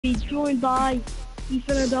be joined by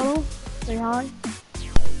Ethan O'Donnell. Say hi.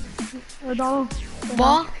 O'Donnell. Say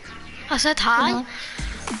what? Hi. I said hi. What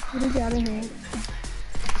did you get in here?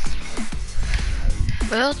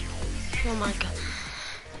 Well, oh my god.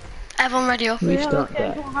 Everyone ready up? Yeah, let's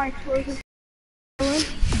get into a high explosive.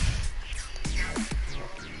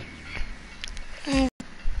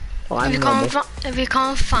 If you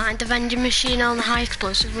can't find the vending machine on the high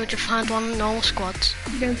explosive, would you find one in normal squads?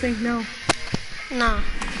 You don't think no? No.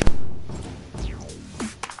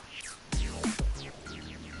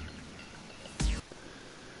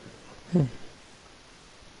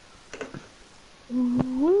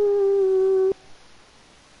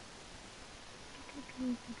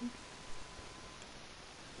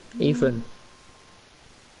 Ethan.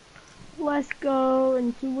 Let's go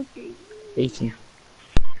into a game. Ethan.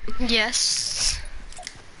 Yes.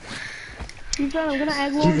 Ethan, I'm gonna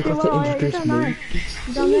egg launch you. You've got to introduce me.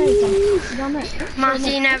 You down there, Ethan. You down there.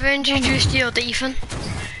 Matty never introduced the other Ethan.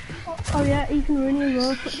 Oh yeah, Ethan Rooney as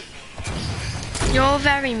well. You're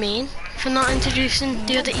very mean for not introducing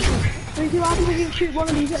the other Ethan. If you happen to shoot one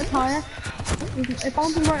of these at a tire, it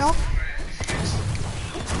bounces them right off.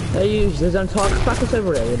 There's on target practice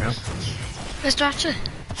over here, you know. Is that it?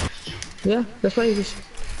 Yeah, that's why you just,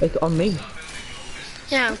 like, on me.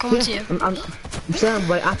 Yeah, I'm coming to you. I'm saying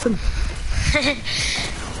by Appen.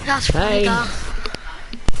 That's funny, that.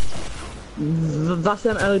 That's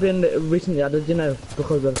only been recently added, you know,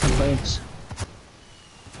 because of complaints.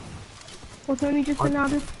 What's only just been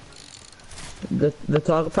added? The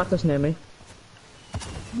target practice near me.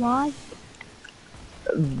 Why?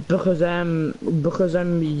 Because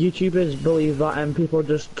YouTubers believe that people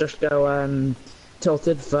just go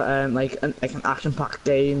tilted for like an action-packed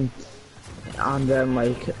game and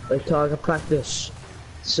like target practice.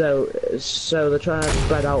 So they're trying to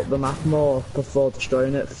spread out the map more before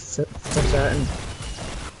destroying it for certain.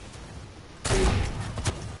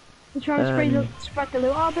 They're trying to spread the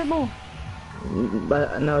loot out a bit more.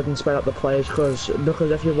 But no, I can spread out the players because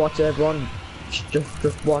if you watch everyone,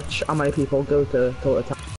 just watch how many people go to Tilted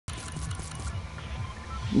Towers.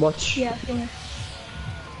 Watch. Yeah.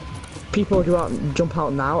 People who aren't jump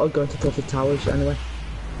out now are going to Tilted Towers anyway.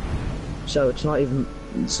 So it's not even.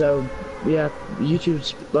 So yeah,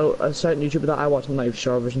 YouTube's a certain YouTuber that I watch. I'm not even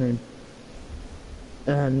sure of his name.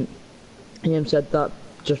 He said that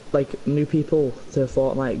just like new people to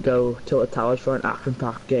Fortnite go Tilted Towers for an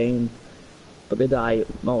action-packed game, but they die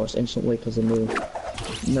almost instantly because they're new.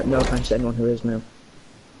 No offense to anyone who is new.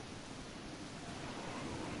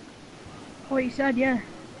 What you said, yeah.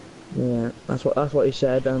 Yeah, that's what he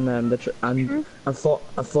said, and Fortnite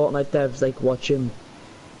devs like watch him.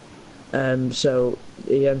 So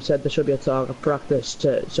he said there should be a target practice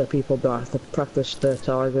so people don't have to practice the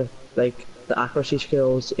target, like the accuracy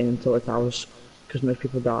skills in Tilted Towers, because most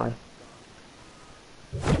people die.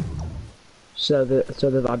 So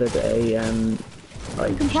they've added a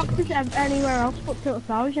you can practice anywhere else but Tilted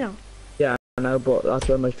Towers, you know. Yeah, I know, but that's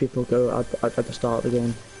where most people go at the start of the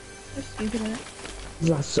game. That's stupid, isn't it?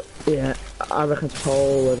 That's, yeah, I reckon it's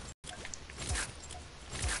whole.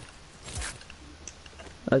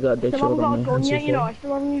 I got a big Still haven't got a gun yet, you know. C4. I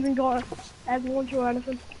still haven't even got an egg launcher or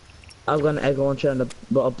anything. I've got an egg launcher and a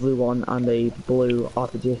blue one and a blue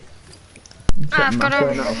RPG. I've got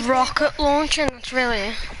a rocket launcher, and that's really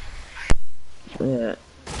it. Yeah.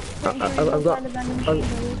 I've got.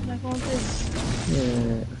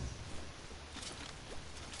 Yeah.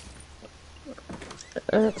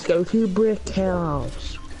 Let's go to Brick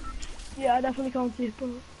House. Yeah, I definitely can't see it, but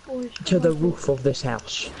boys. To the roof of this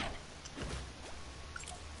house.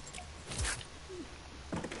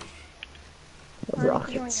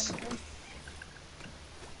 Rockets.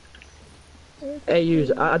 Hey,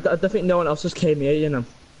 I don't think no one else just came here, you know.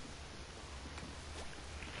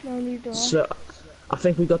 No need to. So, I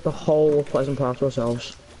think we got the whole Pleasant Park to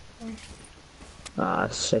ourselves. Ah,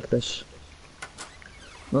 sick this.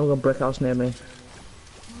 Another little brick house near me.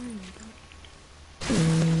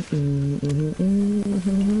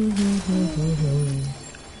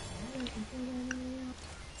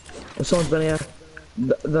 Someone's been here.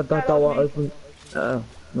 That door won't open. Oh,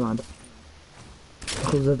 no mind.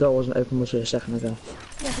 Because the door wasn't open much a second ago.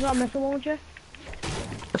 Yeah, I got a missile launcher.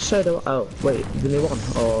 So do I. Oh, wait, the new one?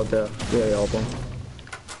 Or the really old one?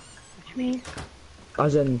 Which means?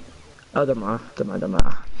 As in, oh, don't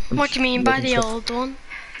matter. What do you mean by the old one?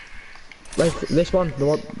 Like this one, the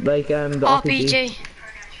one, like the RPG.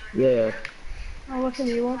 Yeah. Oh, what's the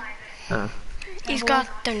new one? Ah. He's got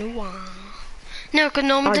the new one. No, because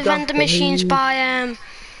normally the vending machines by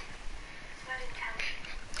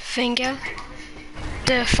finger.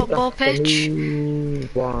 The football pitch. The new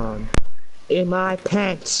one. in my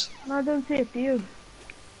pants. And I don't see it, do you?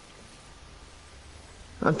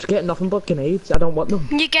 I'm just getting nothing but grenades. I don't want them.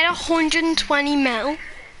 You get 120 metal.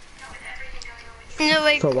 You know,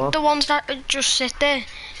 like For what? the ones that just sit there.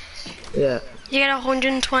 Yeah. You get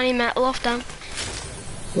 120 metal off them.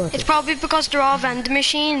 What? It's probably because there are vending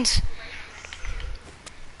machines,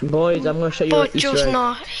 Boys, I'm gonna show you but an Easter just egg.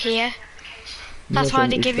 not here. I'm That's gonna why show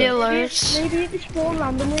they an give Easter you egg. loads. Maybe they spawn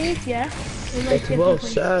randomly, yeah? In, like, It's different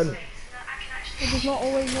places. Wilson. It does not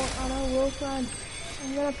always want, I know, Wilson.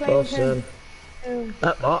 I'm gonna play with Wilson. him.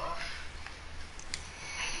 What?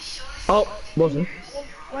 Oh, wasn't.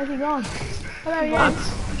 Where's he gone? Hello, yeah.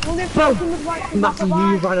 Ah. We'll get Bro, Wilson with white Matty, you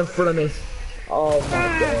back. ran in front of me. Oh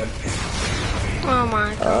my god. Oh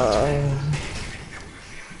my god.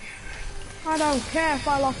 I don't care if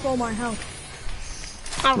I lost all my health.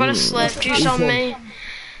 I've got a slip juice on me.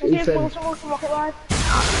 Okay, Ethan. Wilson, rocket ride.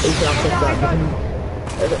 Ethan, I'll take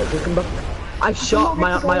that. If you come back. I shot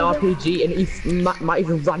my RPG and Matt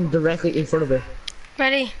even ran directly in front of it.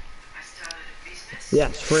 Ready?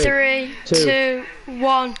 Yes, 3, 2,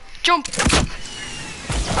 1, jump! Down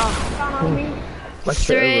on me. Like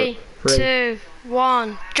straight 3, over. 2,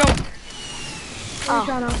 1, jump! Oh.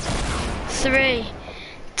 Channel. 3,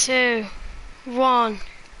 2, 1,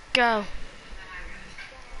 go.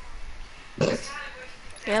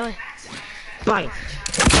 Really? Bang!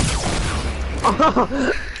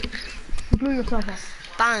 You blew yourself up.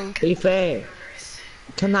 Bang. Ethan,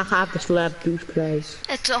 can I have the slab juice, please?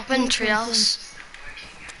 It's up in treehouse.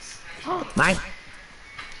 Mine.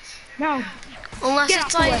 No. Unless Get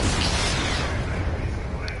it's out the like...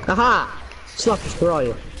 Aha! Slap juice, where are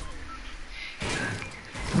you?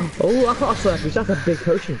 Oh, I got a slab juice, that's a big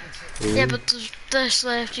potion. Yeah, but the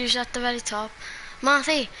slave juice at the very top.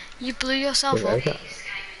 Matty, you blew yourself up.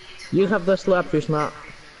 You have the slab juice, Matt.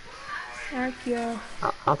 Thank you.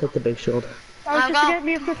 I'll take the big shield. I was I've just got- to get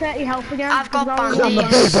me up to 30 health again. I've got because I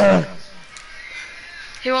was- bandies. boy.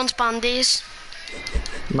 Who wants bandies?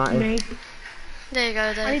 Matty. Me. There you go,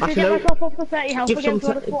 I there. need to Actually, get no, myself up to 30 health give again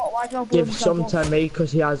some so I ti- thought, why did I blow Give myself some up? to me,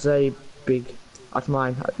 because he has a big... That's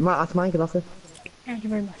mine. That's mine, get off it. Thank you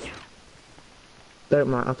very much. Don't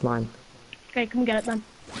mind, that's mine. Okay, come get it then.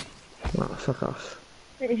 Oh, fuck off.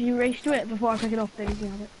 If you race to it before I pick it up, then you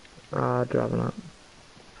can have it. I'd rather not.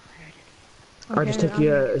 I'll Okay, just take then,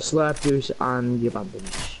 your slab juice and your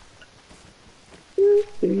bandage.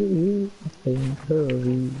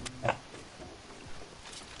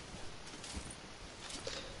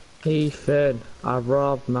 Ethan, I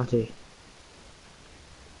robbed Matty.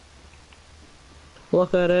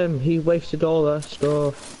 Look at him, he wasted all that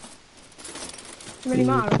stuff. Doesn't really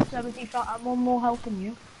matter, I'm 75, I'm on more health than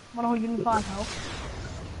you. I'm on 105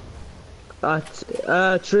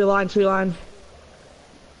 health. Tree line, tree line.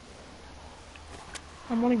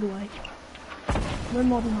 I'm running away. I'm in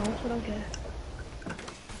modern house, I don't care.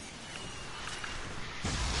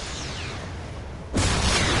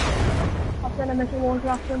 I'll send a missile launcher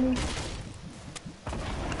after me.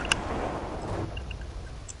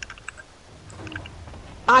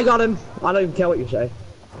 I got him. I don't even care what you say.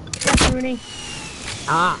 Yes, Rooney.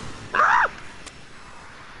 Ah.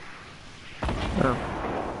 No,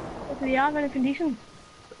 Do you have any conditions?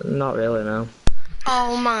 not really, no.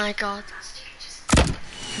 Oh my god.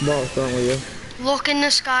 What's wrong with you? Look in the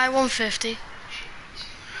sky, 150.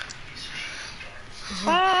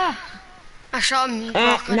 Ah! I shot him.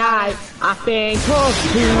 At night, I think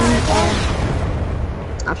of you.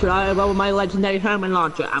 After I roll my legendary Herman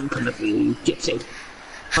launcher, I'm coming for you, Gypsy.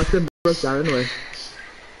 I've been broke down anyway.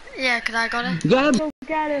 Yeah, cause I got it. Get him! Go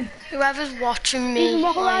get him. Whoever's watching Ethan, me.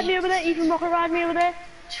 rocket ride Like, me over there. Ethan, rocket ride me over there.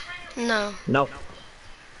 no. No.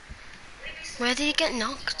 Where did he get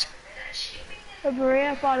knocked? Over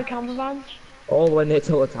here by the camper vans. All the way near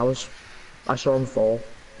to the towers. I saw him fall.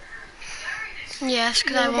 Yes,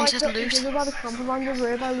 cause I wanted loot. Over by the camper vans over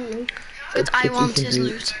here by loot. Cause I It's want Ethan's his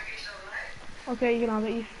loot. loot. Okay, you can have it,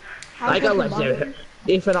 Ethan. I got legendary.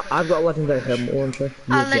 Ethan, I've got legendary Herman launcher.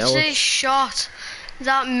 I You're literally jealous. shot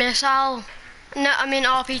that missile. No, I mean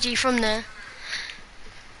RPG from there.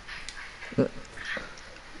 And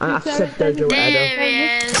I said don't do it, Edo. There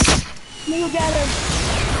he is. You get him.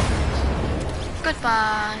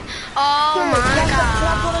 Goodbye. Oh Sir, my can I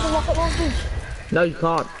have one of god. the rocket launchers? No, you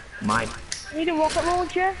can't. Mine. You need a rocket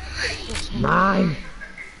launcher? Mine.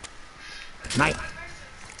 Mine.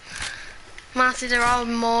 Matty, there are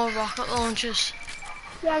more rocket launchers.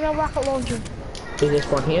 Yeah, I got a rocket launcher. Is this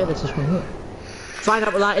one here? This is one here. Find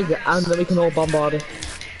out what that is, and then we can all bombard it.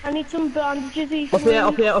 I need some bandages, Ethan. Up here,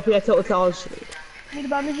 up here, up here, tilt the towers. Need the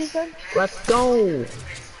bandages then? Let's go. You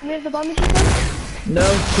need the bandages then? No,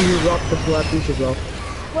 so you rock the slab juice as well.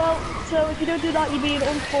 Well, so if you don't do that, you're being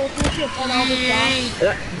unsportsmanship and I'll just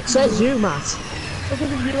die. Says you, Matt. Because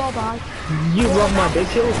of you, I'll die. You robbed my big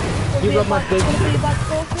shield. You robbed my big shield.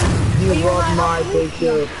 You robbed my big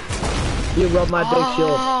shield. You robbed my big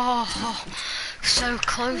shield. Oh, so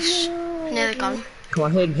close. Nearly gone. Come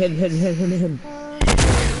on, hit him.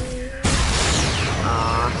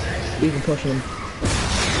 Ah, you can push him.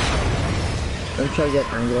 I'm trying to get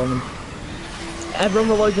an angle on him. Everyone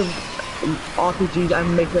will load of RPGs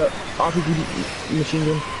and make a RPG machine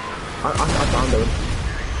gun. I found them.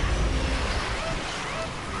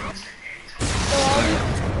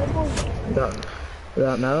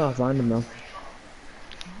 Don't know, I'll find them now.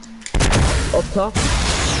 Up top.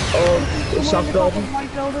 Oh, south building.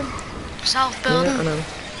 South building? Yeah, I know.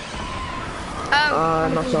 Oh.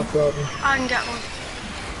 Not south building. I can get one.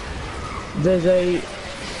 There's a...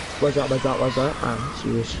 Where's that? Ah,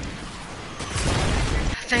 serious.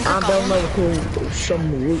 I think I got don't one. know some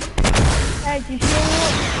loot. Hey, do you feel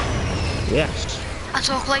Yes. I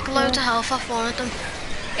took like loads of health off one of them.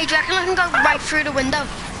 Hey, do you reckon I can go right through the window?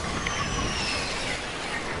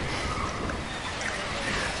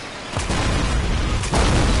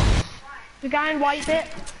 the guy in white bit?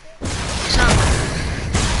 So,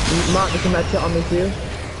 Mark, you can match it on me too.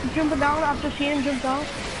 He's jumping down, I've just seen him jump down.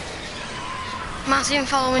 Matty, I'm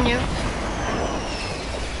following you.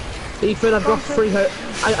 Ethan, I've got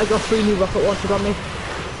I got 3 new rocket launchers on me.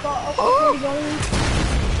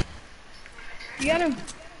 You get him?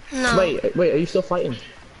 No. Wait, are you still fighting?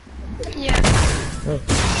 Yeah. Oh,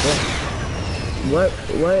 yeah. Where are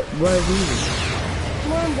we?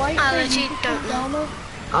 Come on, white. I bit, legit you just don't jump know. down there.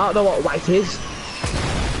 I don't know what white is.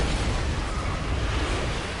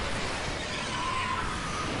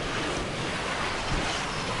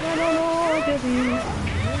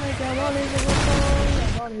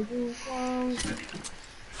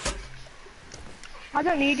 I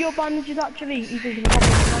don't need your bandages actually, you can have your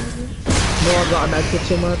bandages. No, I've got a medkit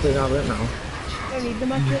somewhere, but I don't know. I don't need the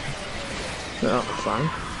medkit. No, fine.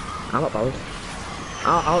 I'm not bothered. I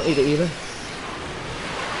don't need it either.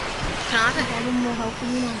 Can I have it? I have more help than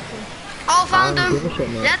you now, so. Oh, found I don't him. give a shit,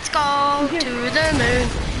 man. Let's go to the moon.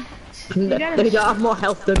 They don't have more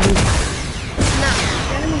health than me. No.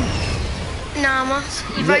 Get him. Nah, Matt.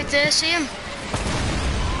 He's right there, see him?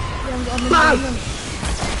 Bang!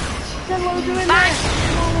 Then what are we doing Bang! there?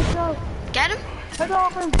 Come on, let's go. Get him? Head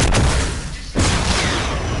off him.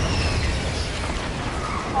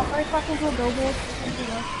 Oh, very back into a billboard.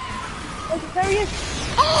 Oh, there he is.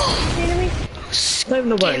 Oh! See enemy? I don't even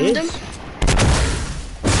know where he Skimmed is.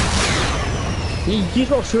 him. You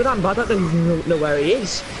talk through that, but I don't even know where he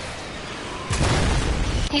is.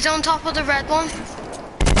 He's on top of the red one.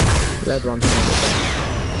 Red one.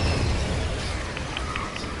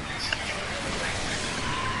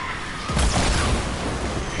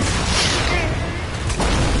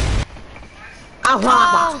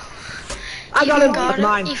 Oh! I got him. That's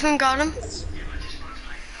mine. Ethan got him.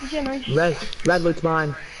 Yeah, nice. Red loot's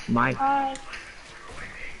mine. Mine. I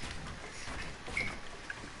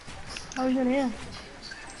was in here.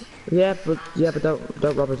 Yeah, but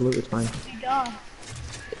don't rob his loot. It's mine. He died.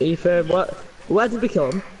 Ethan, where did we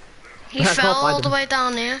kill him? He I can't fell find all the him. way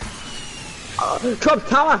down here. Trump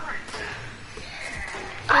Tower.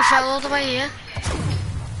 He fell all the way here.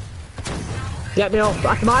 Get me off.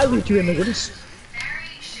 That's my loot, you immigrants.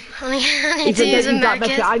 I need to Ethan, use a that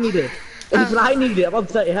medkit. I need it. Ethan, I need it. I'm on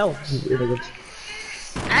 30 health. You immigrants.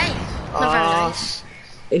 Hey, not very nice.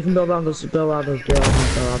 Ethan, build around us. Ethan,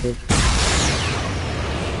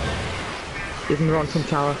 we're on Trump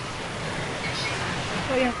Tower.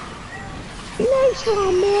 Oh yeah. Nice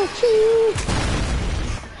one, Milky.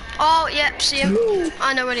 Oh, yep, see him.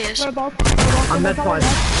 I know where he is. Whereabouts? I'm med point.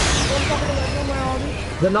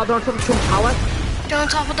 They're not on Trump Tower. Go on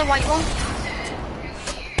top of the white one.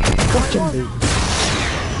 Watching me.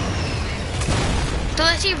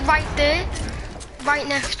 They're literally right there. Right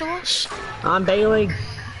next to us. I'm bailing.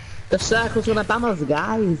 The circle's gonna bam us,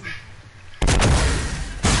 guys.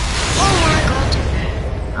 Oh my god.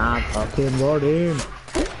 I'm fucking running.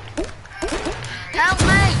 Help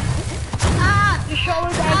me! Ah! You shot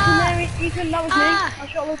loads of eggs in there, Ethan, that was me. I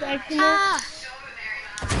shot loads of eggs in there. Ah!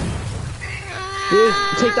 Dude,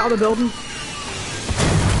 take down the building.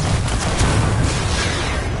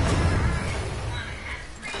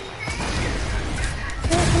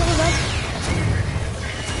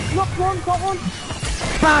 Knocked one, got one.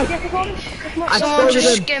 Bang! Yes, I got him. I Someone exploded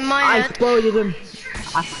just him. skimmed my I head. exploded him.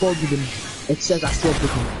 I exploded him. It says I exploded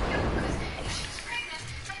him.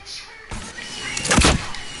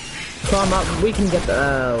 Come on, we can get the...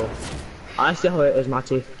 Oh. I see how it is,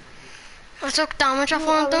 Matty. I took damage off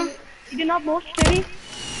one of them. You didn't have much, did he?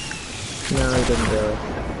 No, he didn't really.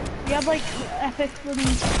 He had like epic bloody.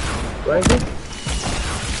 Where is he?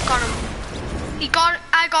 Got him.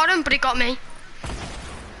 I got him, but he got me.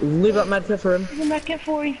 Leave that medkit for him. There's a medkit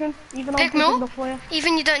for Ethan. Even Pick I'll me pick up. up for you.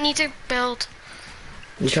 Even you don't need to build.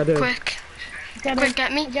 You can do. Quick. Get Quick, him.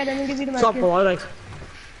 get me. Get him and give you the Stop medkit. boy, like.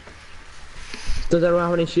 Does anyone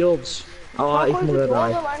have any shields? Oh, Don't Ethan close the will door,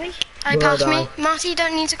 die. Lenny. I Will I passed me. die? Matty, you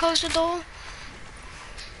don't need to close the door.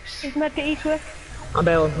 His medkit each quick. I'm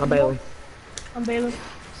bailing, I'm bailing. I'm bailing.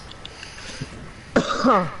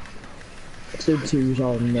 Two twos,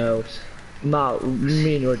 oh no. No,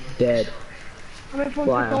 me and you're dead. I'm in front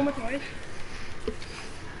Why? of the helmet twice.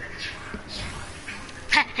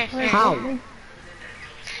 How?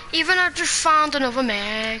 Even I just found another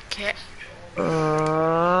med kit.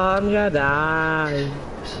 I'm gonna die.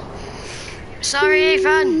 Sorry,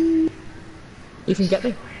 Ethan. You can get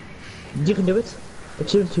me. You can do it.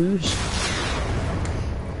 It's 2 and 2s.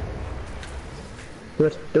 Do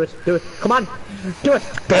it, do it, do it. Come on! Do it!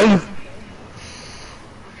 Dave!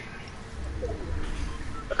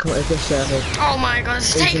 Come on, it's just circle. Oh my god,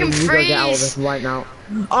 it's taking You gotta get out of this freeze. right now.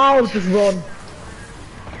 Oh, just run!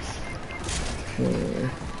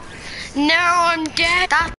 No, I'm dead.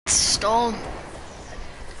 That's storm.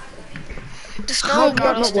 The storm How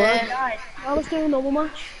got did us that not work? there. Guys, I was doing a normal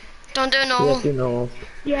match. Don't do Yes, normal. you know.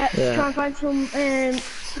 Yeah, Yeah. try and find some, Do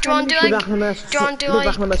you want to do Be like? back in a minute. Do you want to do Be back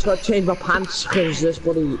like? in a minute, so I change my pants because this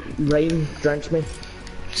bloody rain drenched me.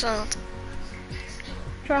 So,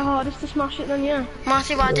 try hardest to smash it then, yeah.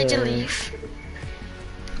 Matty, why did you Yeah. leave?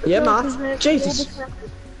 Yeah, No, 'cause Matt. they're Jesus. all different.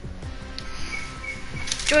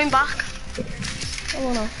 Join back. I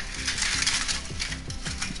don't know.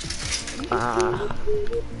 Ah.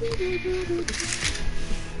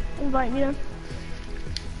 Invite me then.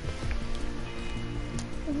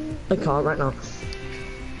 I can't right now.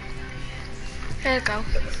 Here you go.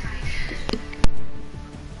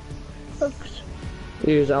 Oops.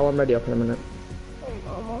 Use I'm ready up in a minute.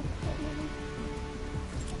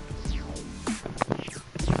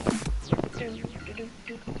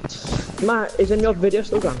 Matt, isn't your video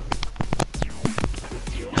still gone?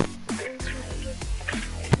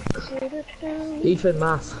 Ethan,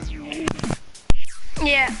 Matt,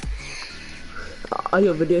 Yeah, are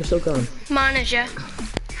your videos still gone? manager.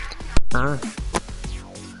 Ah.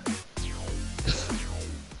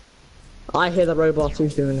 I hear the robot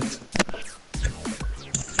who's doing it.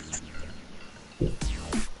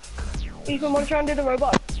 Ethan, want to try and do the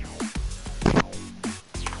robot?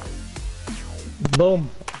 Boom.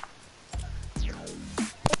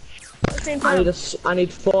 At the same time. I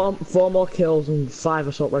need four more kills and 5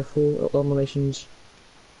 assault rifle eliminations,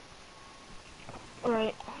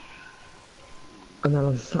 Alright. and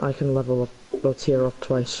then I can level up or tier up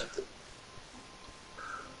twice.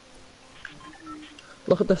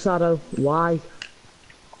 Look at the shadow. Why?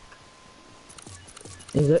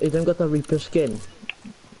 He then got the Reaper skin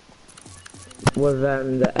with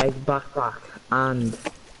the egg backpack and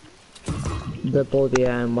the bloody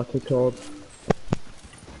what's it called?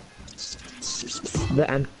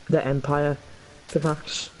 The Empire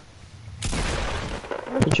pickaxe.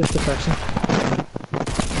 It's just depressing.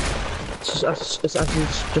 It's actually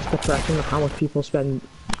just depressing how much people spend,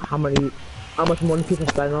 how much money people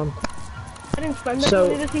spend on. I didn't spend that So-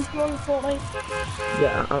 money this Ethan on Fortnite.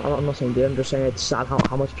 Yeah, I'm not saying that, I'm just saying it's sad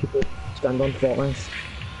how much people spend on Fortnite.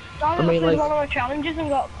 I mean, like- one of my challenges and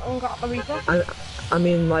got the Reaper. I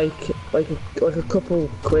mean like a couple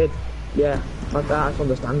quid, yeah, like that's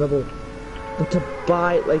understandable. But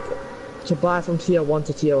to buy from tier 1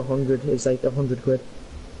 to tier 100 is like 100 quid.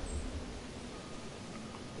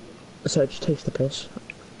 So it just takes the piss.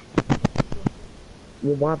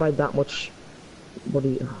 Well, why buy that much? What do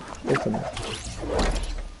you? Open it.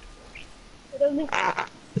 I don't think.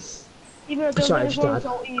 Even I don't Sorry, I think just there's one died.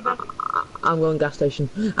 assault either. I'm going gas station.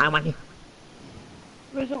 I'm on.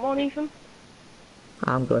 There isn't one, Ethan.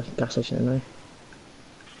 I'm going gas station anyway.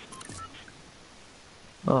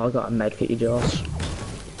 Oh, I got a med kit, you jaws.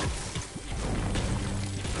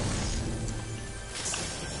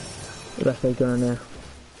 Left leg gun in there.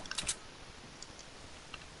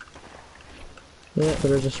 Yeah,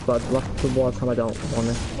 there is a spud. Left the one time I don't want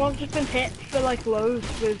it. One's just been hit for like loads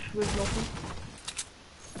with nothing.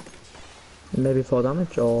 Maybe 4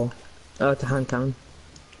 damage or it's a hand cannon.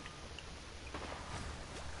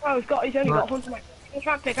 Oh, he's only Right. got 100 mate. He's gonna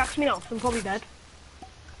try and pickaxe me now, so I'm probably dead.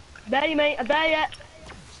 There you mate, I'm there yet.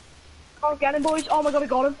 Can't get him boys. Oh my god, I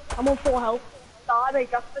got him. I'm on 4 health. Die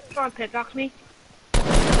mate, that's just try and pickaxe me.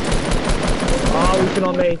 Oh, he's been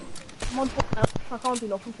on me. I'm on 4 health. I can't do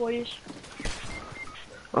nothing for you.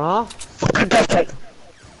 Ah, fucking death cake.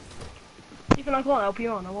 Even I can't help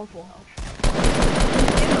you on, I'm on 4 health.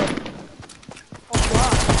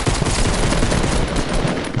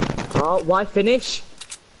 Why finish?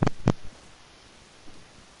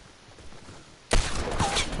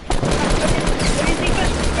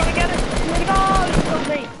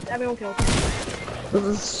 Everyone killed.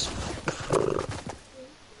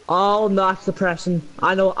 Oh, no, that's depressing.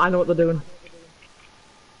 I know what they're doing.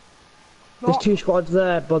 There's two squads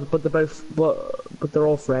there, but they're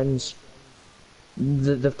all friends.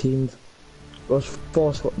 They've teamed. There's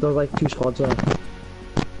like two squads there.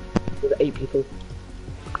 There's 8 people,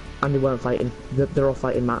 and they weren't fighting. They're all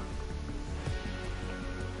fighting Matt.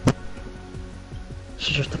 It's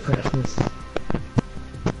just depressing.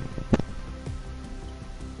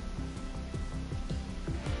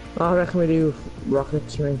 I reckon we do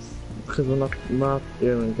rockets, because we're not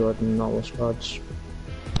doing good in normal squads.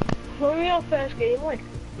 When we our first game, like?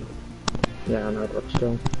 Yeah, I know, but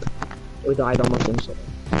still. We died almost instantly.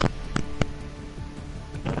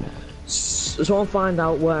 So I'll find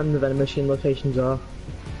out where the vending machine locations are.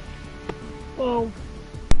 Well,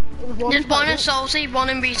 There's one in Salty, one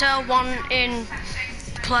in Retail, one in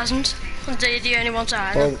Pleasant. They're the only ones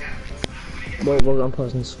I know. We'll go on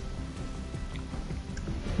Pleasance.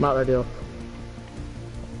 Not ready up.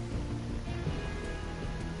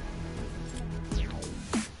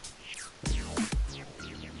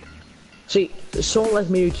 See, someone like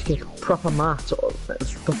me who just get proper mat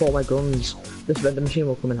before my guns, this vending machine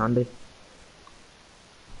will come in handy.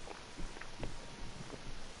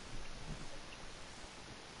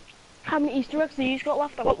 how many Easter eggs do you got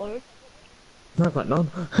left? I've got loads. No, I've got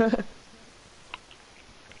none.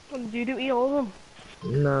 Do you eat all of them?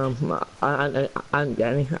 No, I didn't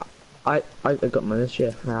get any. I got mine this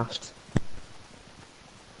year, I asked.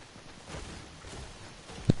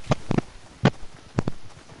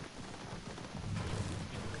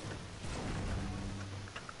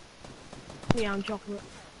 Yeah, I'm chocolate.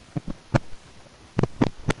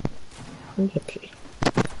 Okay.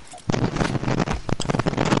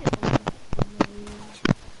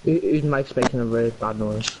 Who's Mike's making a really bad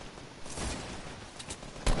noise?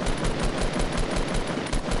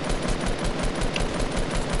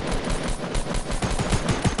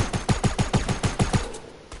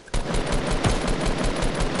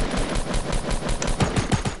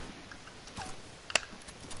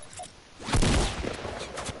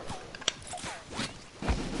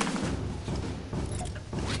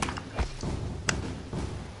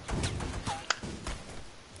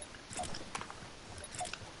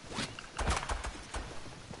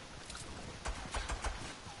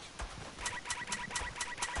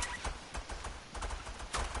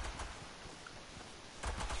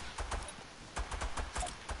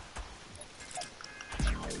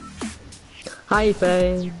 Hi,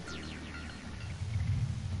 Faye.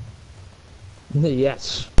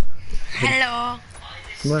 Yes. Hello.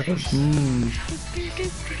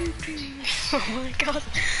 Oh my god.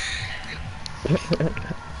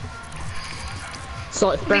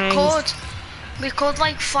 So We could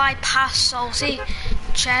like fly past Salty,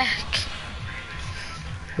 check.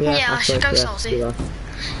 Yeah, I should go Salty.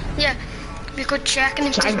 Yeah, we could check, and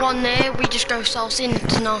if there's one there, we just go Salty, and if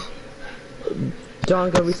there's not. Do you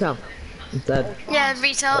want to go retail instead? Yeah,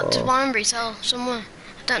 Retail, there's one in Retail somewhere.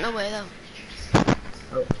 I don't know where though.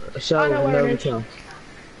 So, I know where no it is. retail.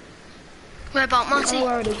 Where about Matty? Oh,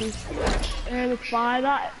 where it is. It's by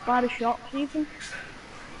the shop, Ethan.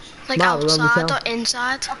 Like Matt, we're on outside retail. or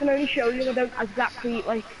inside? I can only show you, I don't exactly,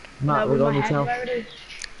 like, Matt, know we're with going my to head tell. where it is.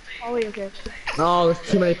 Oh, yeah, okay. Oh, there's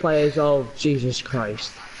too many players. Oh, Jesus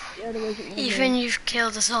Christ. Yeah, there isn't one Even you've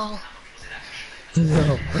killed us all.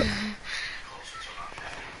 No.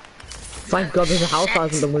 Thank God there's a house that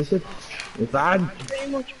hasn't been looted. Van. there.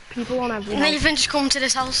 Pretty much people on every And house. even just come to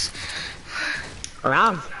this house. I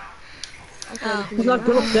have. Okay, Oh. He's not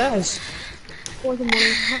going upstairs. Boys and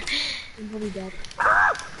money. I'm probably dead.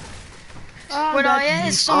 Where are you?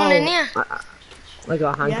 Is someone in here? I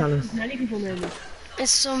got a hand Yeah, cannon. there's many people near me. Is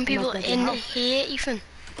some people not in gonna here, Ethan?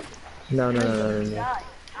 No. Yeah,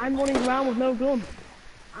 I'm running around with no gun.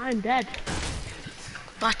 I'm dead.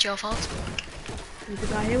 That's your fault. There's a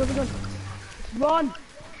guy here with a gun. Run!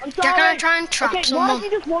 I'm sorry! They're gonna try and trap okay, why someone. is he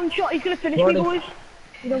just one shot? He's gonna finish Running. me, boys.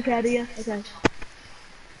 You don't care, do you? Okay.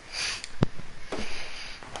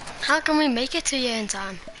 How can we make it to you in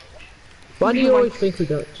time? Why do you always think we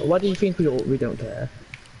don't? Why do you think we don't care?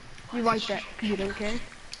 You right there, because you don't care.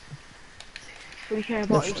 What do you care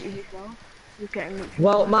about is yourself. You're getting loot.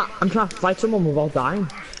 Well, Matt, I'm trying to fight someone without dying.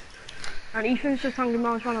 And Ethan's just hanging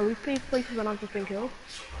around trying to loot these places when I've just been killed.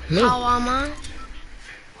 Me? How am I?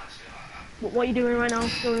 What are you doing right now?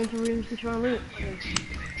 Going into rooms to try and loot? Okay.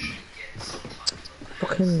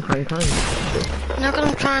 Fucking hang time. Look,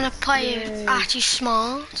 I'm trying to play it actually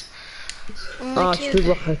smart. Oh, it's two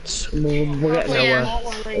rockets. We're getting Yeah.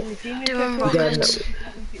 nowhere. Doing We're getting, rockets.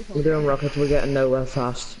 we're doing rockets, we're getting nowhere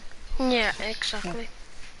fast. Yeah, exactly.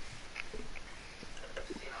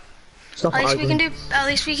 Stop At least we can arguing. do. At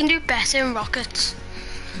least we can do better in rockets.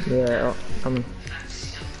 Yeah,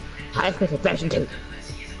 I expect a fashion too.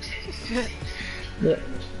 Yeah,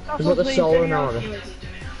 we got the solar now on it.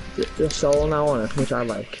 The solar now on it, which I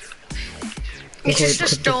like. It's just the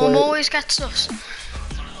storm always gets us.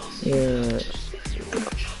 Yeah.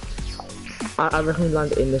 I reckon we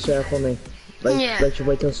land in the circle, mate. Yeah. Like you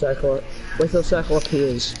wait till circle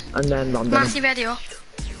appears and then land on Matty, it. ready up?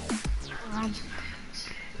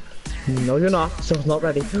 No, you're not. So it's not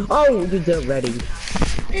ready. Oh, you did ready.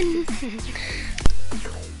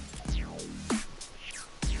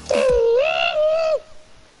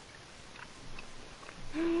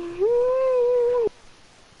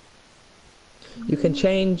 You can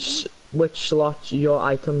change which slot your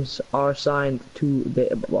items are assigned to the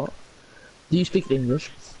what? Do you speak English?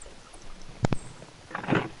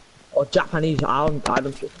 Or Japanese? I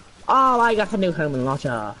don't speak. Oh, I got a new helmet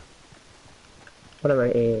launcher. Whatever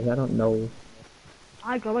it is, I don't know.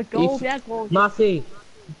 I got a gold, yeah, gold. Matthew,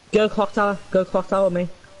 go clock tower with me.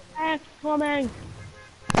 X coming.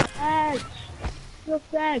 X.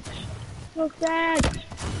 Just X. Just X.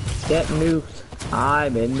 Get nuked.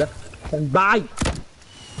 I'm in the and bye.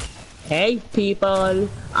 Hey people,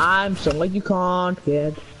 I'm someone you can't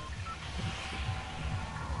get.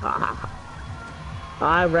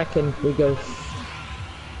 I reckon we go.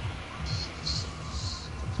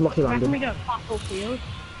 Lucky I reckon we London. go battlefield.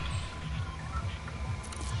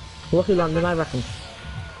 Lucky London, I reckon.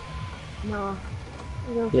 No.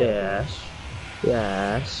 We go Yes.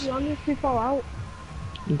 Yes. London's too far out.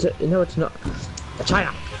 No, it's not.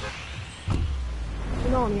 China.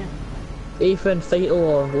 We're not on yet. Ethan, fatal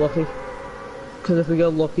or lucky? Because if we go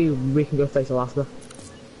lucky, we can go fatal after.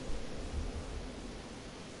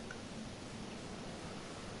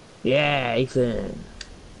 Yeah, Ethan.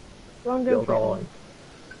 Wrong You're going.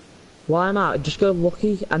 Why not? Just go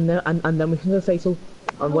lucky and then we can go fatal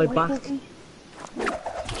on the way back.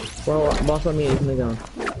 Well, what's that mean? Ethan going?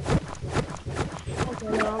 Okay,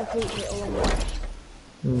 no, I'll take it along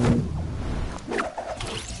the way.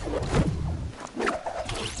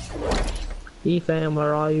 Ethan,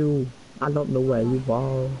 where are you? I don't know where you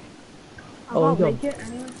are. I won't make it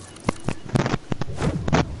anyway.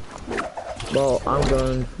 Well, I'm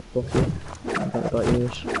going lucky. I don't know about you. I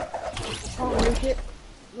can't make it.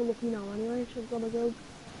 We're lucky now anyway, so I'm gonna go.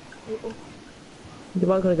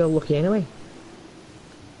 You are gonna go lucky anyway.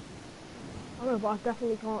 I don't know, but I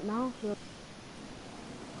definitely can't now, so.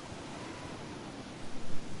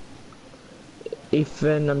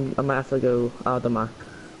 Ethan, I might have to go out of the map.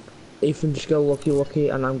 Ethan, just go lucky,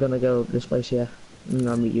 and I'm gonna go this place here. And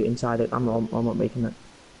I'll meet you inside it. I'm not making it.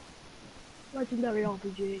 Legendary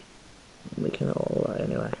RPG. I'm making it all right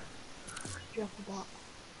anyway. Just the bot.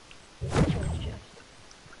 Chest.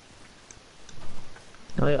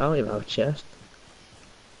 I don't even have a chest.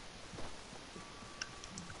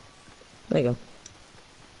 There you go.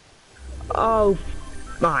 Oh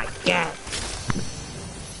my god!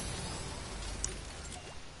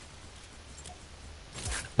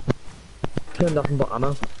 Turned off and bought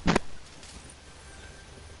ammo.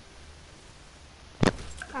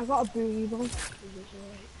 I got a booty bomb.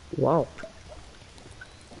 Wow.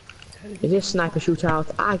 Is this sniper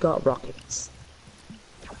shootout? I got rockets.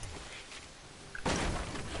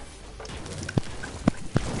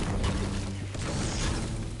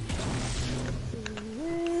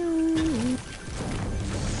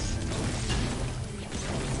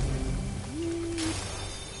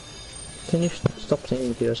 Can you stop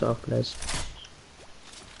singing to yourself, please?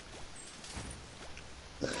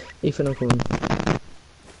 Ethan, I'm coming.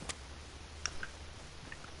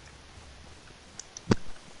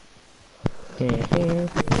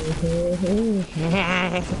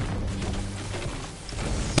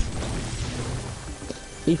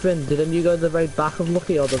 Ethan, didn't you go to the very back of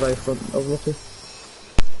Lucky or the very front of Lucky?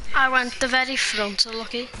 I went the very front of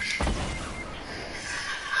Lucky.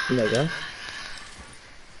 There you go.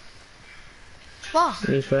 What?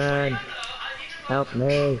 Ethan, help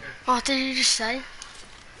me. What did you just say?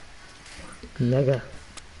 Nigga.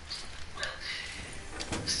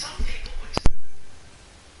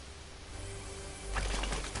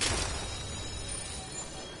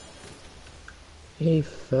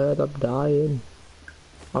 Ethan, I'm dying.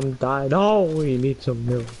 I'm dying. Oh, we need some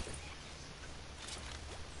milk.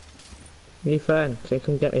 Ethan, can you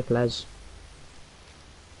come get me, please?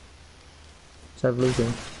 Instead of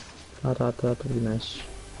losing. That'd be nice.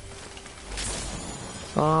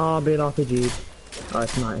 Ah, being RPG'd. Oh,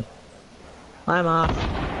 it's mine. I'm off.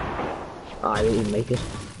 Oh, I didn't even make it.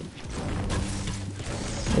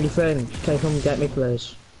 Hey friend, can you come get me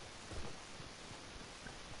please?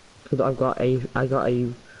 Cause I got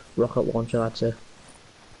a rocket launcher, that's it.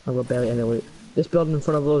 I've got barely any loot. This building in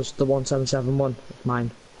front of us, the 1771, it's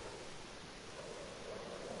mine.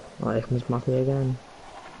 Oh, here comes Matty again.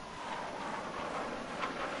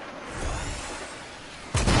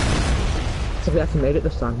 So we actually made it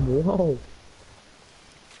this time. Whoa.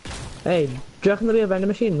 Hey, do you reckon there'll be a vending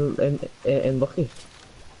machine in Lucky?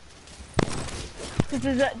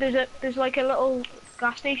 There's like a little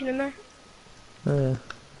gas station in there. Oh yeah.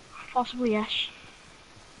 Possibly, yes.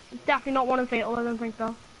 It's definitely not one in Fatal, I don't think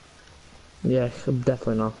though. Yeah,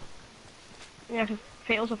 definitely not. Yeah, because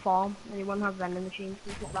Fatal's a farm, and you wouldn't have vending machines,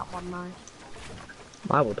 it's not that modernised.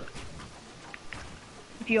 I would.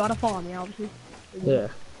 If you had a farm, yeah, obviously. Yeah.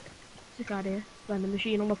 It's a good idea. Vending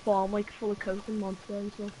machine on a farm, like, full of coke and monster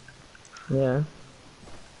and stuff. Yeah.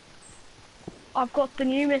 I've got the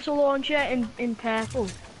new missile launcher in purple.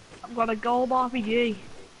 I've got a gold RPG,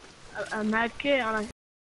 a med kit, and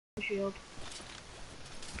a shield.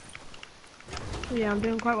 So yeah, I'm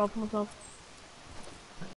doing quite well for myself.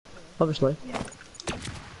 Obviously. Yeah.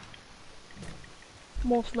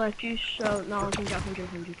 More slurp juice, so now I can get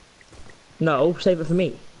 100. No, save it for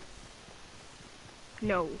me.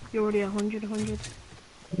 No, you're already 100.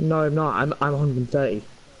 No, I'm not. I'm 130.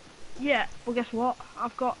 Yeah, well guess what?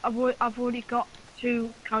 I've already got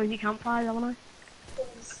 2 cozy campfires, haven't I?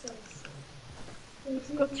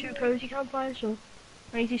 I've got 2 cozy campfires, so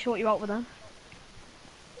I need to sort you out with them.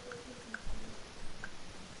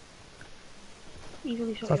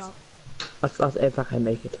 Easily sort you out. That's if I can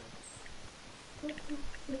make it. I'm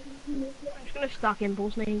just gonna stack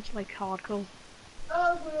impulse names like hardcore.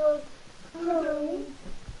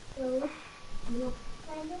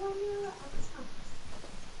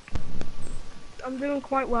 I'm doing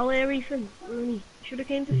quite well here, Ethan. Really. Should have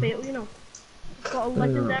came to Fatal, you know. Got a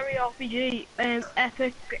legendary RPG,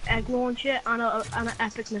 epic egg launcher, and an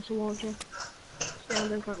epic missile launcher. So I'm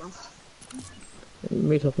doing quite well.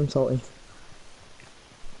 Meet up and salty.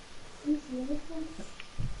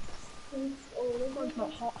 Mine's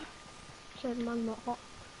not hot. Said mine's not hot.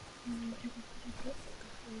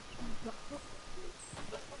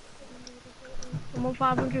 I'm on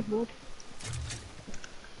 500 wood.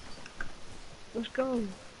 Let's go.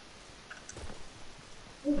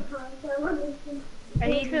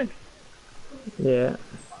 Hey Ethan. Yeah.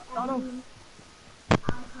 Donald.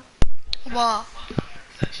 What?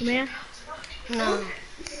 Come here. No.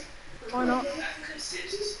 Why not?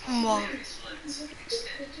 What?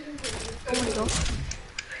 Oh my god.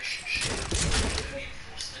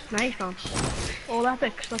 Nice man. All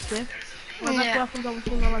epics, that's it. My best weapons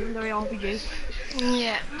obviously in the legendary RPG.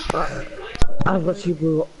 Yeah. I've got two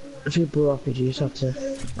blue RPGs, that's it.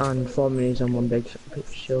 And 4 minis and 1 big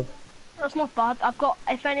shield. That's not bad. I've got,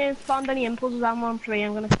 if anyone's found any impulses I'm on 3,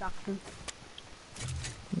 I'm gonna stack them.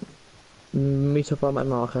 Meet up on my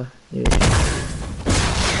marker. Yeah.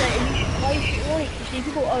 Why are you shooting on it? You see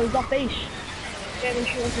people, oh, that base. Yeah, I'm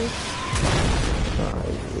shooting too.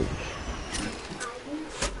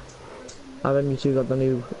 I think you two got the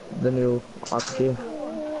new RPG.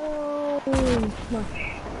 Oh, smash.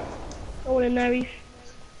 No one in there, Eve.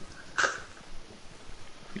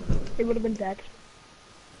 They would have been dead.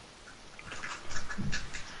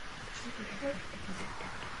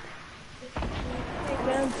 Hey,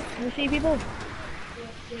 man, can you see people?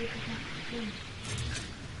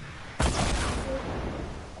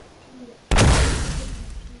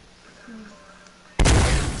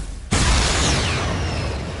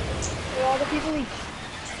 Where are the people, Eve?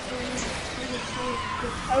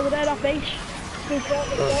 Over there, that base. Good shot,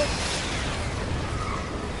 good shot.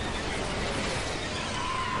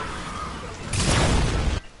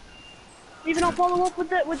 Even I'll follow up with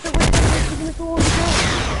the missile launcher.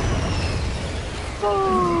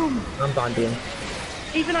 Boom! I'm banding.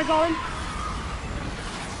 Ethan, I got him.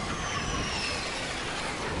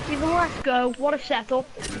 Ethan, let's go. What a setup.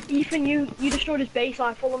 Ethan, you destroyed his base.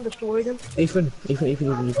 I full on destroyed him. Ethan.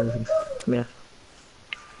 Come here.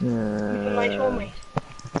 Ethan, nice one, mate.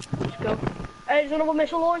 Let's go. There's another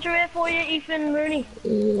missile launcher here for you, Ethan Rooney.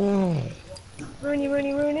 Yeah.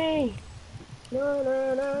 Rooney.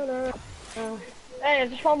 No. Hey, I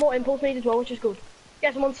just found more impulse needs as well, which is good.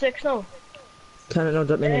 Guess I'm on 6 now. Can I know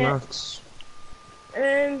that many maths?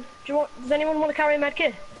 Does anyone want to carry a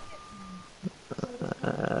medkit?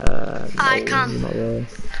 I can. Not really.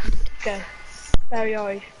 Okay. There you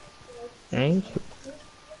are. Thank you.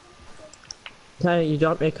 Can you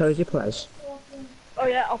drop me a cozy place? Oh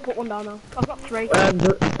yeah, I'll put one down now. I've got 3.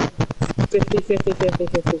 50, 50, 50,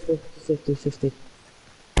 50, 50, 50, 50.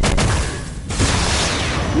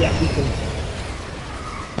 Yeah, Ethan.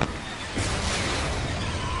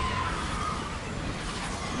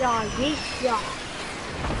 Yeah, yeet, yeah.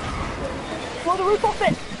 Blow the roof off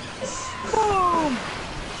it! Boom!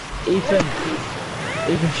 Ethan.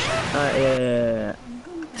 Yeah.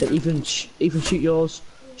 So Ethan, shoot yours.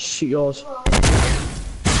 Shoot yours.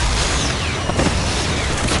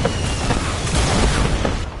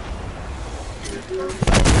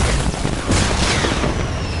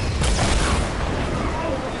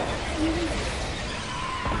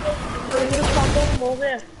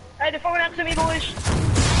 Hey, they're throwing that to me, boys.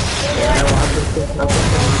 Yeah, well, I'm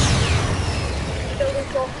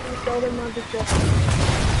just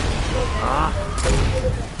Ah.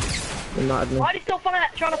 You're not admitting. Why are they still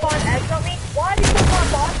trying to find eggs on me? Why are they still trying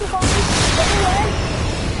to find stuff on me? Go away!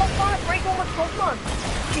 Stop trying to break all my stuff, man.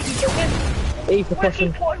 Cheeky joking. Ethan,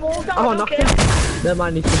 pushing. Oh, knocked him. Never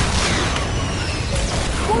mind, Ethan.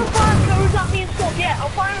 Wanna fire codes at me and stuff? Yeah,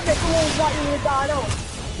 I'll fire a missile walls like you would die now.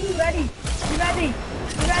 You ready? You ready?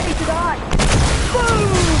 You ready to die?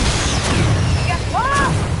 Boom! Get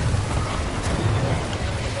up!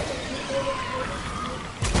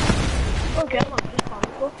 Okay, man, just fine.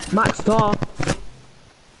 Max Star.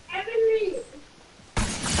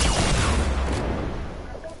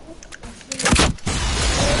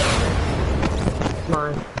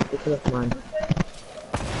 Mine. It's mine.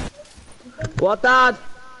 What, Dad?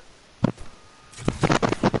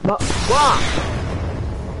 What?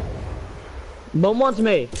 Mum wants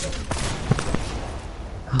me. There's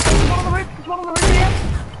one on the roof. There's one on the roof here.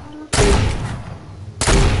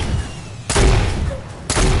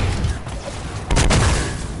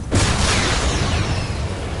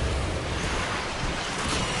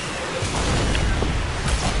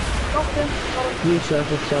 Knocked him. Got him. You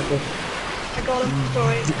circle. I got him.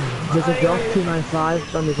 Sorry. There's a drop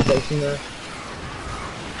 295 and there's a base in there.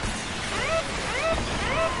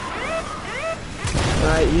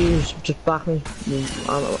 Right, you just back me.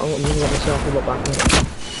 I'm gonna get myself a bit back me.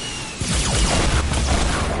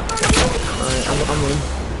 Alright, I'm in.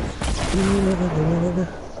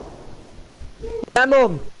 Yeah,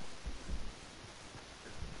 Mum!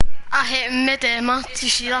 I hit him mid-air, man. Do you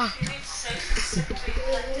see that?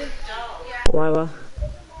 Why, what?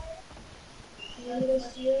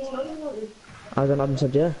 I haven't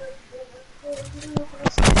said yeah.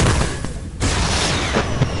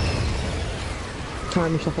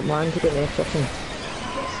 Time yourself up mine to get next option.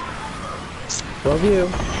 Love you.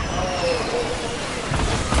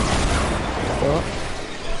 What?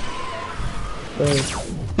 Wait.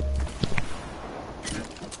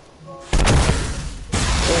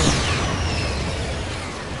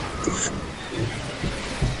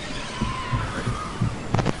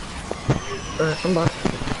 I'm back.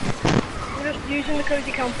 I'm just using the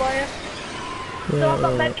cozy campfire. Yeah, Still have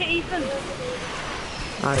that medkit, Ethan?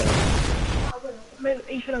 I don't know. I mean,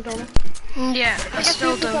 Ethan, I don't know. Yeah, I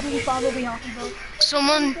still do. 75 will be happy, bro.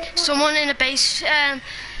 Someone in a base, 300.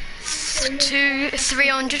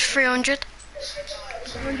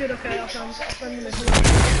 100, okay, I'll send the missile.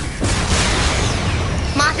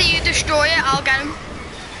 Matty, you destroy it, I'll get him.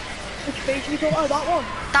 Which base are we talking about? Oh, that one?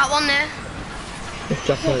 That one there. Just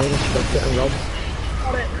drop it in, just it and rob.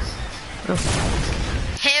 Got it. Oh.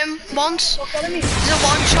 Hit him once. What's that in me? He's a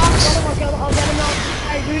one shot. I'll get him now.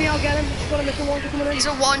 Hey, Rooney, I'll get him. He's got a missile launcher coming in. He's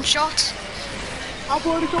a one shot. I'll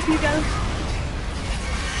blow this up, you get him.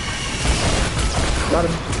 Got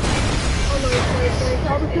him. Oh no, sorry.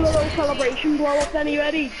 I'll just do a little celebration blow up then. Are you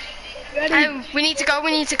ready? Ready? Oh, we need to go.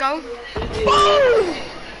 We need to go.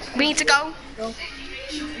 Go.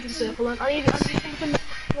 Circle then. I need something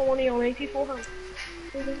for one of your 84 health.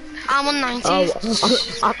 I'm on 90. Oh,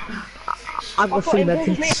 I've got 3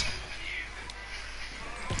 medkits.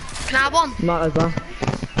 Can I have one? Not as well.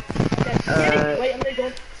 Wait, I'm gonna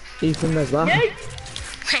go. Ethan as well. Yay!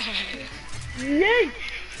 Yay!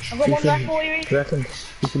 I've got one back for you, Ethan.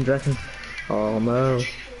 Ethan, reckon. Oh no.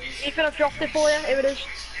 Ethan, I've dropped it for you. Here it is.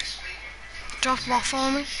 Drop what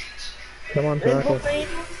for me? Come on, circle. Impulse, mate.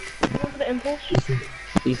 Come on for the impulse.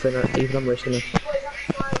 Ethan, I'm risking it.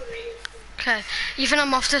 Okay. Even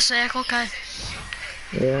I'm off the circle, okay.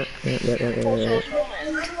 Yeah. There's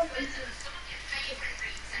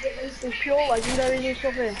pure legendaries and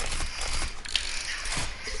stuff here.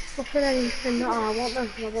 Not for anything that I want them,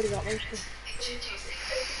 I've already got those two.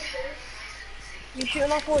 You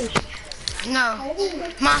shooting off, boys? No.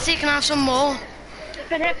 Matty can have some more. It's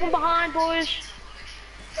been hit from behind, boys.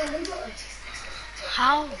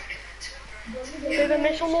 How? With a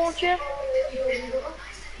missile launcher.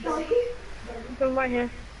 From right here.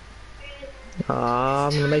 Ah,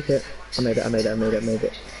 I'm gonna make it. I made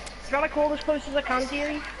it. Try to call as close as I can to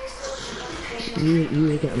you. You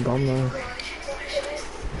were getting bombed there.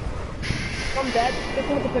 I'm dead. They're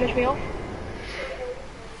coming to finish me off.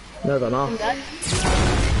 No, they're not. I'm dead.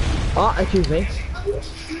 Oh, excuse me.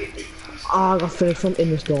 Ah, I got finished from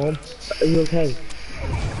in the storm. Are you okay?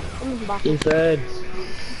 I'm moving back. Ethan.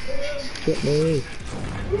 Get me.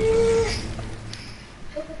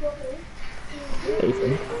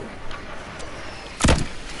 Ethan.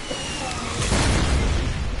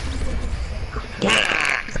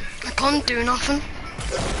 I couldn't do nothing.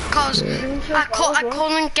 Because I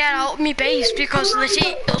couldn't get out of my base because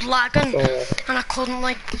literally it was lagging and I couldn't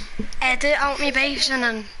like edit out my base, and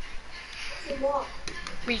then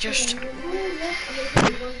we just...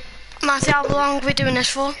 Matty, how long are we doing this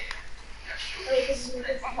for?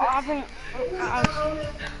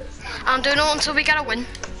 I'm doing it until we get a win.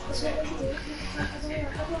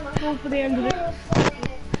 Go for the end of it.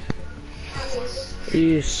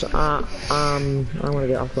 Yes, I'm gonna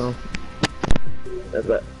get off now. A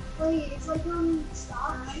bit. Wait, it's like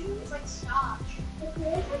starch. It's like starch.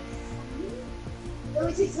 No,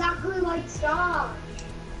 it's exactly like starch.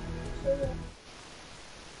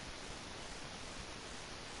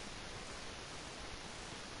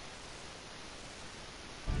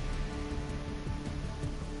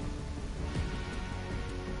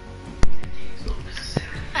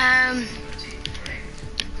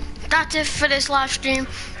 That's it for this live stream.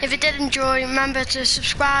 If you did enjoy, remember to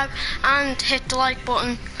subscribe and hit the like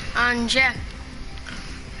button, and yeah,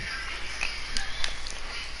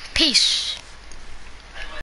 peace.